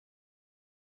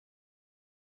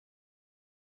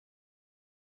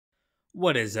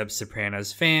What is up,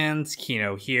 Sopranos fans?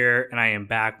 Kino here, and I am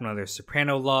back with another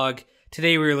Soprano log.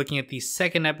 Today we're looking at the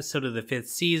second episode of the 5th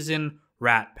season,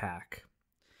 Rat Pack.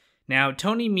 Now,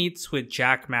 Tony meets with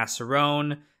Jack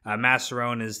Masserone.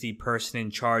 Masserone is the person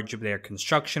in charge of their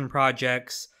construction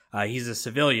projects. He's a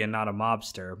civilian, not a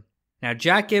mobster. Now,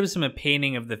 Jack gives him a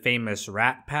painting of the famous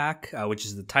Rat Pack, which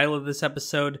is the title of this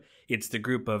episode. It's the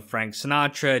group of Frank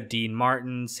Sinatra, Dean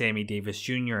Martin, Sammy Davis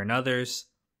Jr., and others.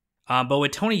 But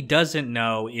what Tony doesn't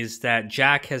know is that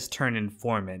Jack has turned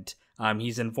informant.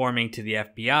 He's informing to the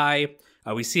FBI.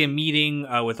 We see a meeting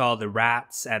with all the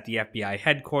rats at the FBI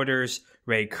headquarters.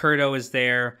 Ray Curto is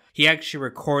there. He actually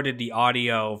recorded the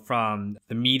audio from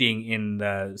the meeting in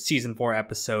the season 4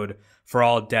 episode For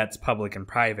All Debts, Public and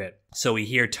Private. So we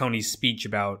hear Tony's speech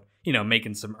about,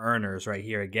 making some earners right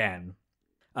here again.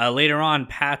 Later on,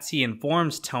 Patsy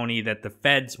informs Tony that the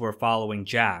feds were following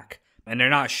Jack. And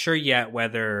they're not sure yet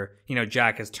whether,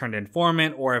 Jack has turned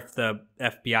informant or if the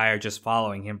FBI are just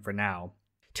following him for now.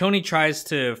 Tony tries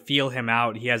to feel him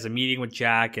out. He has a meeting with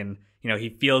Jack and,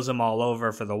 he feels him all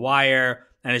over for the wire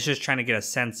and is just trying to get a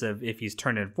sense of if he's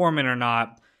turned informant or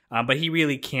not. But he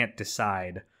really can't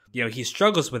decide. He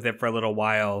struggles with it for a little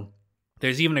while.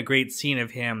 There's even a great scene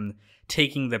of him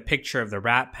taking the picture of the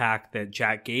Rat Pack that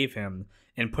Jack gave him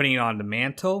and putting it on the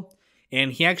mantle.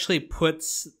 And he actually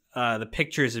puts the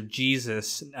pictures of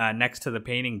Jesus next to the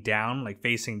painting down, like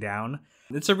facing down.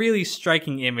 It's a really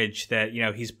striking image that,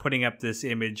 he's putting up this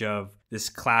image of this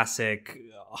classic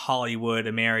Hollywood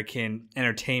American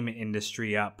entertainment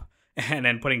industry up and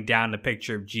then putting down the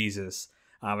picture of Jesus.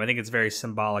 I think it's very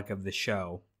symbolic of the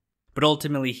show. But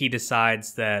ultimately, he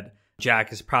decides that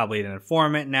Jack is probably an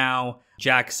informant now.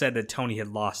 Jack said that Tony had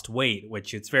lost weight,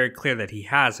 which it's very clear that he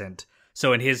hasn't.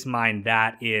 So in his mind,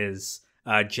 that is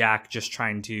Jack just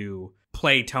trying to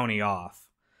play Tony off.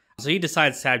 So he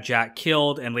decides to have Jack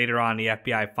killed, and later on the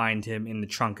FBI find him in the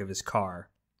trunk of his car.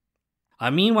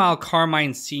 Meanwhile,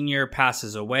 Carmine Sr.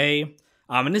 passes away.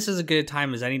 And this is a good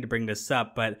time as I need to bring this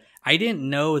up, but I didn't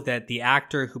know that the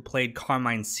actor who played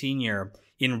Carmine Sr.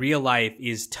 in real life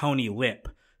is Tony Lip,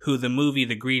 who the movie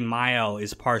The Green Mile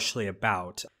is partially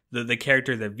about. The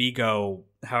character that Vigo,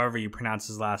 however you pronounce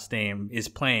his last name, is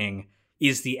playing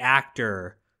is the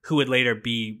actor who would later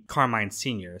be Carmine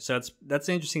Sr. So that's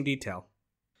an interesting detail.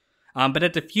 But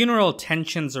at the funeral,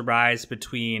 tensions arise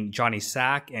between Johnny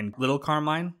Sack and Little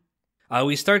Carmine.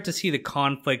 We start to see the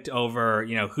conflict over,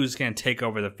 who's going to take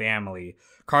over the family.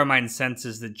 Carmine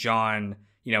senses that John,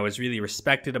 is really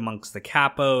respected amongst the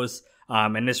capos,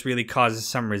 and this really causes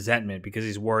some resentment because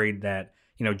he's worried that,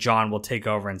 John will take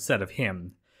over instead of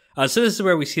him. So this is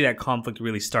where we see that conflict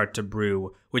really start to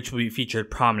brew, which will be featured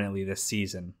prominently this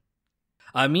season.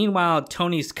 Meanwhile,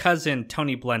 Tony's cousin,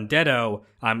 Tony Blundetto,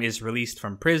 is released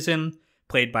from prison,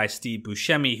 played by Steve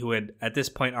Buscemi, who had, at this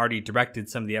point, already directed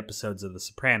some of the episodes of The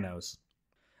Sopranos.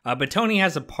 But Tony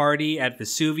has a party at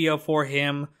Vesuvio for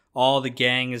him. All the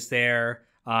gang is there,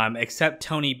 except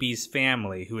Tony B's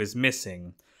family, who is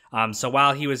missing. So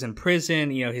while he was in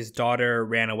prison, his daughter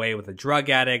ran away with a drug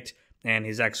addict, and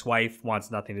his ex-wife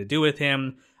wants nothing to do with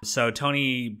him. So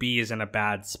Tony B is in a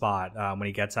bad spot when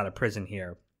he gets out of prison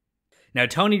here. Now,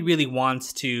 Tony really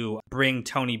wants to bring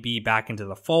Tony B back into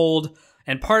the fold,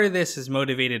 and part of this is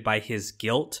motivated by his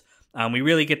guilt. We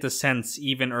really get the sense,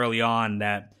 even early on,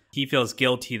 that he feels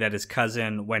guilty that his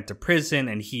cousin went to prison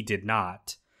and he did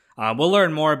not. We'll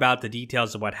learn more about the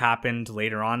details of what happened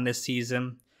later on this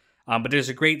season. But there's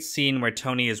a great scene where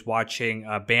Tony is watching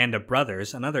a Band of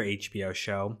Brothers, another HBO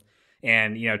show,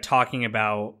 and, talking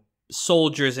about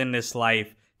soldiers in this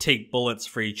life take bullets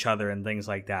for each other and things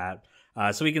like that.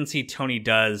 So we can see Tony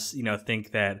does,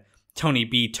 think that Tony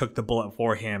B took the bullet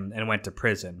for him and went to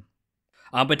prison.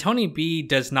 But Tony B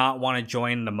does not want to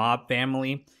join the mob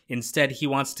family. Instead, he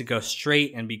wants to go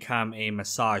straight and become a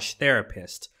massage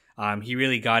therapist. He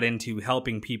really got into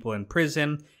helping people in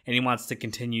prison, and he wants to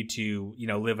continue to,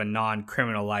 live a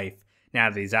non-criminal life now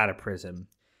that he's out of prison.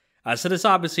 So this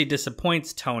obviously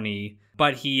disappoints Tony,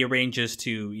 but he arranges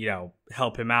to,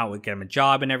 help him out, get him a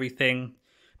job and everything.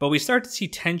 But we start to see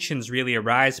tensions really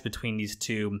arise between these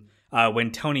two when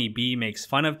Tony B makes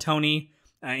fun of Tony.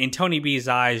 In Tony B's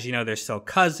eyes, they're still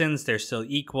cousins, they're still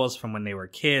equals from when they were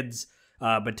kids.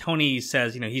 But Tony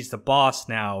says, he's the boss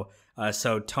now,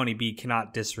 so Tony B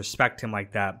cannot disrespect him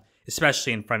like that,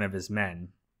 especially in front of his men.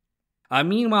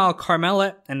 Meanwhile,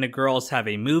 Carmela and the girls have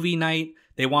a movie night.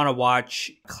 They want to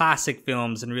watch classic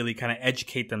films and really kind of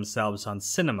educate themselves on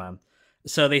cinema.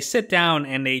 So they sit down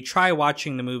and they try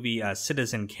watching the movie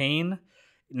Citizen Kane.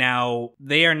 Now,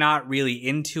 they are not really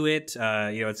into it.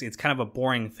 It's kind of a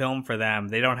boring film for them.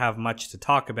 They don't have much to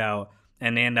talk about.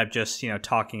 and they end up just,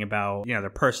 talking about, their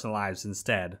personal lives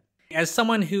instead. As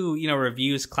someone who,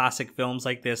 reviews classic films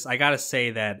like this, I gotta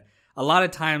say that a lot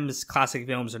of times classic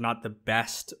films are not the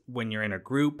best when you're in a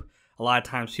group. A lot of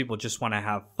times people just want to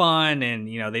have fun and,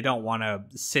 they don't want to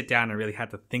sit down and really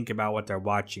have to think about what they're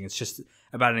watching. It's just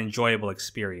about an enjoyable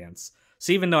experience.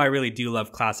 So even though I really do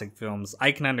love classic films,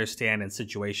 I can understand in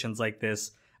situations like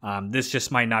this, this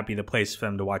just might not be the place for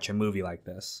them to watch a movie like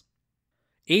this.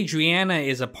 Adriana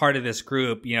is a part of this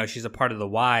group, she's a part of the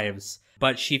wives,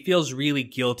 but she feels really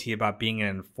guilty about being an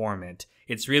informant.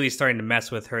 It's really starting to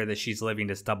mess with her that she's living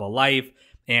this double life,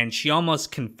 and she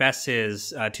almost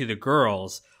confesses to the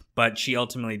girls, but she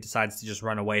ultimately decides to just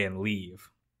run away and leave.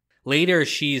 Later,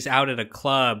 she's out at a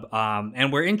club,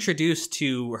 and we're introduced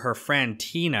to her friend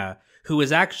Tina, who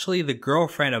is actually the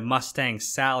girlfriend of Mustang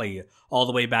Sally all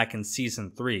the way back in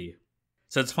season 3.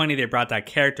 So it's funny they brought that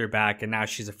character back, and now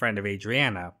she's a friend of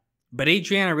Adriana. But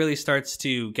Adriana really starts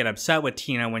to get upset with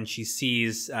Tina when she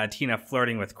sees Tina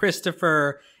flirting with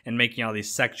Christopher and making all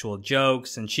these sexual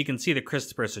jokes, and she can see that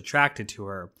Christopher's attracted to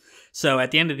her. So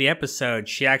at the end of the episode,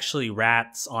 she actually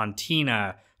rats on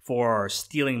Tina for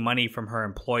stealing money from her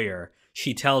employer.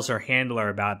 She tells her handler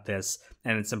about this,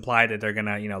 and it's implied that they're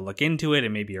gonna, look into it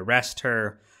and maybe arrest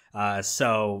her.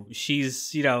 So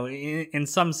she's, in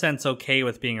some sense okay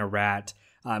with being a rat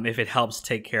if it helps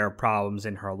take care of problems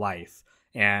in her life.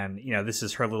 And, this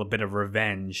is her little bit of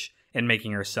revenge in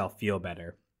making herself feel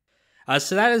better.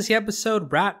 So that is the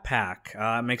episode Rat Pack.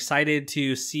 I'm excited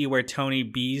to see where Tony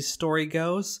B's story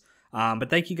goes. But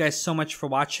thank you guys so much for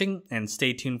watching, and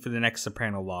stay tuned for the next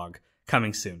Soprano log,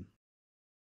 coming soon.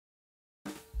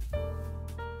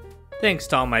 Thanks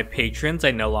to all my patrons,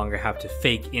 I no longer have to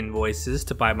fake invoices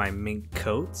to buy my mink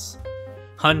coats.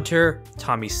 Hunter,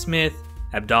 Tommy Smith,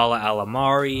 Abdallah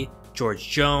Alamari, George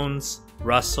Jones,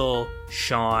 Russell,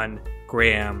 Sean,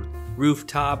 Graham,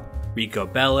 Rooftop, Rico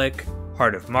Bellic,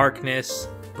 Heart of Markness,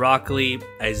 Broccoli,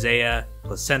 Isaiah,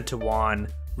 Placenta Juan,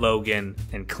 Logan,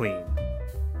 and Clean.